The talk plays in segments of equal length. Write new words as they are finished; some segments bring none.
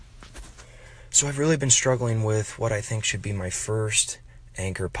So I've really been struggling with what I think should be my first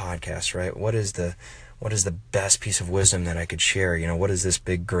Anchor podcast, right? What is the best piece of wisdom that I could share? What is this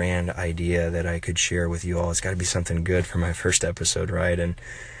big grand idea that I could share with you all? It's got to be something good for my first episode, right?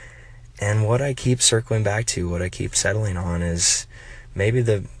 And what I keep circling back to, what I keep settling on is maybe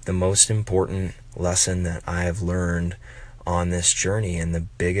the most important lesson that I have learned on this journey, and the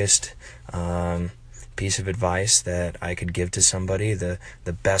biggest piece of advice that I could give to somebody, the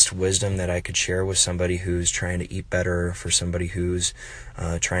best wisdom that I could share with somebody who's trying to eat better, for somebody who's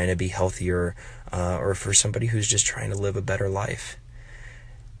trying to be healthier, or for somebody who's just trying to live a better life.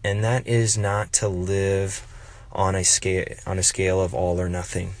 And that is not to live on a scale of all or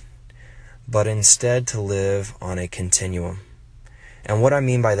nothing, but instead to live on a continuum. And what I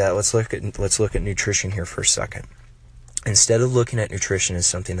mean by that, let's look at nutrition here for a second. Instead of looking at nutrition as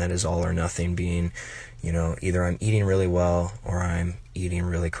something that is all or nothing, being, either I'm eating really well or I'm eating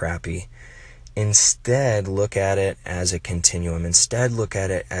really crappy. Instead, look at it as a continuum. Instead, look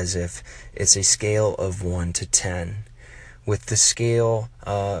at it as if it's a scale of 1 to 10. With the scale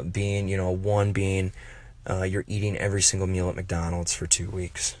being, 1 being you're eating every single meal at McDonald's for 2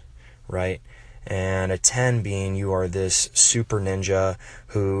 weeks, right? And a 10 being you are this super ninja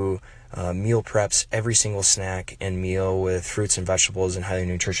who meal preps every single snack and meal with fruits and vegetables and highly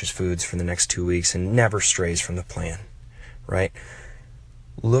nutritious foods for the next 2 weeks and never strays from the plan, right?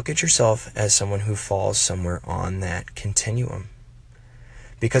 Look at yourself as someone who falls somewhere on that continuum.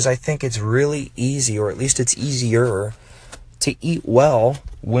 Because I think it's really easy, or at least it's easier, to eat well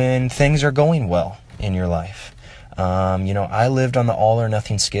when things are going well in your life. I lived on the all or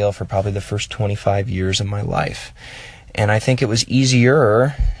nothing scale for probably the first 25 years of my life. And I think it was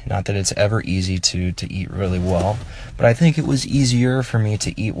easier, not that it's ever easy to eat really well, but I think it was easier for me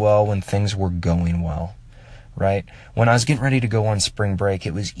to eat well when things were going well, right? When I was getting ready to go on spring break,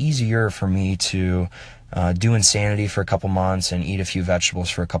 it was easier for me to do insanity for a couple months and eat a few vegetables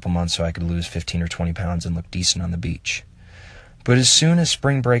for a couple months so I could lose 15 or 20 pounds and look decent on the beach. But as soon as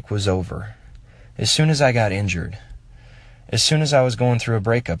spring break was over, as soon as I got injured, as soon as I was going through a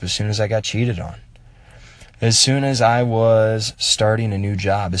breakup, as soon as I got cheated on, as soon as I was starting a new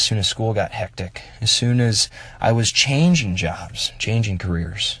job, as soon as school got hectic, as soon as I was changing jobs, changing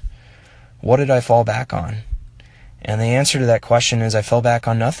careers, what did I fall back on? And the answer to that question is I fell back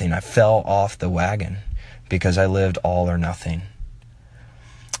on nothing. I fell off the wagon because I lived all or nothing.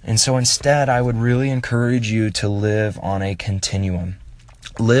 And so instead, I would really encourage you to live on a continuum.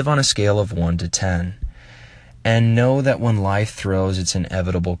 Live on a scale of 1 to 10. And know that when life throws its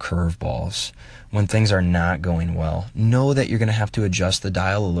inevitable curveballs, when things are not going well, know that you're going to have to adjust the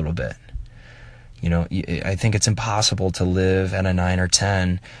dial a little bit. I think it's impossible to live at a 9 or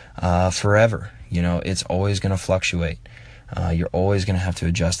 10 forever. It's always going to fluctuate. You're always going to have to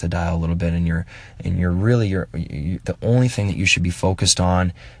adjust the dial a little bit, and the only thing that you should be focused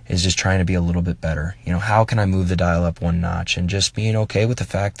on is just trying to be a little bit better. How can I move the dial up one notch, and just being okay with the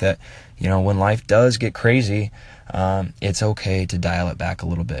fact that, when life does get crazy, it's okay to dial it back a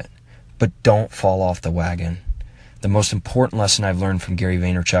little bit, but don't fall off the wagon. The most important lesson I've learned from Gary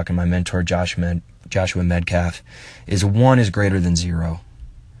Vaynerchuk and my mentor Joshua Medcalf is 1 is greater than 0.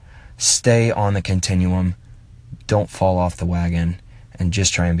 Stay on the continuum. Don't fall off the wagon, and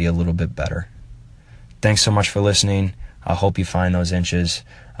just try and be a little bit better. Thanks so much for listening. I hope you find those inches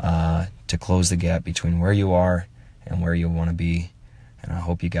to close the gap between where you are and where you want to be. And I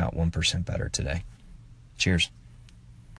hope you got 1% better today. Cheers.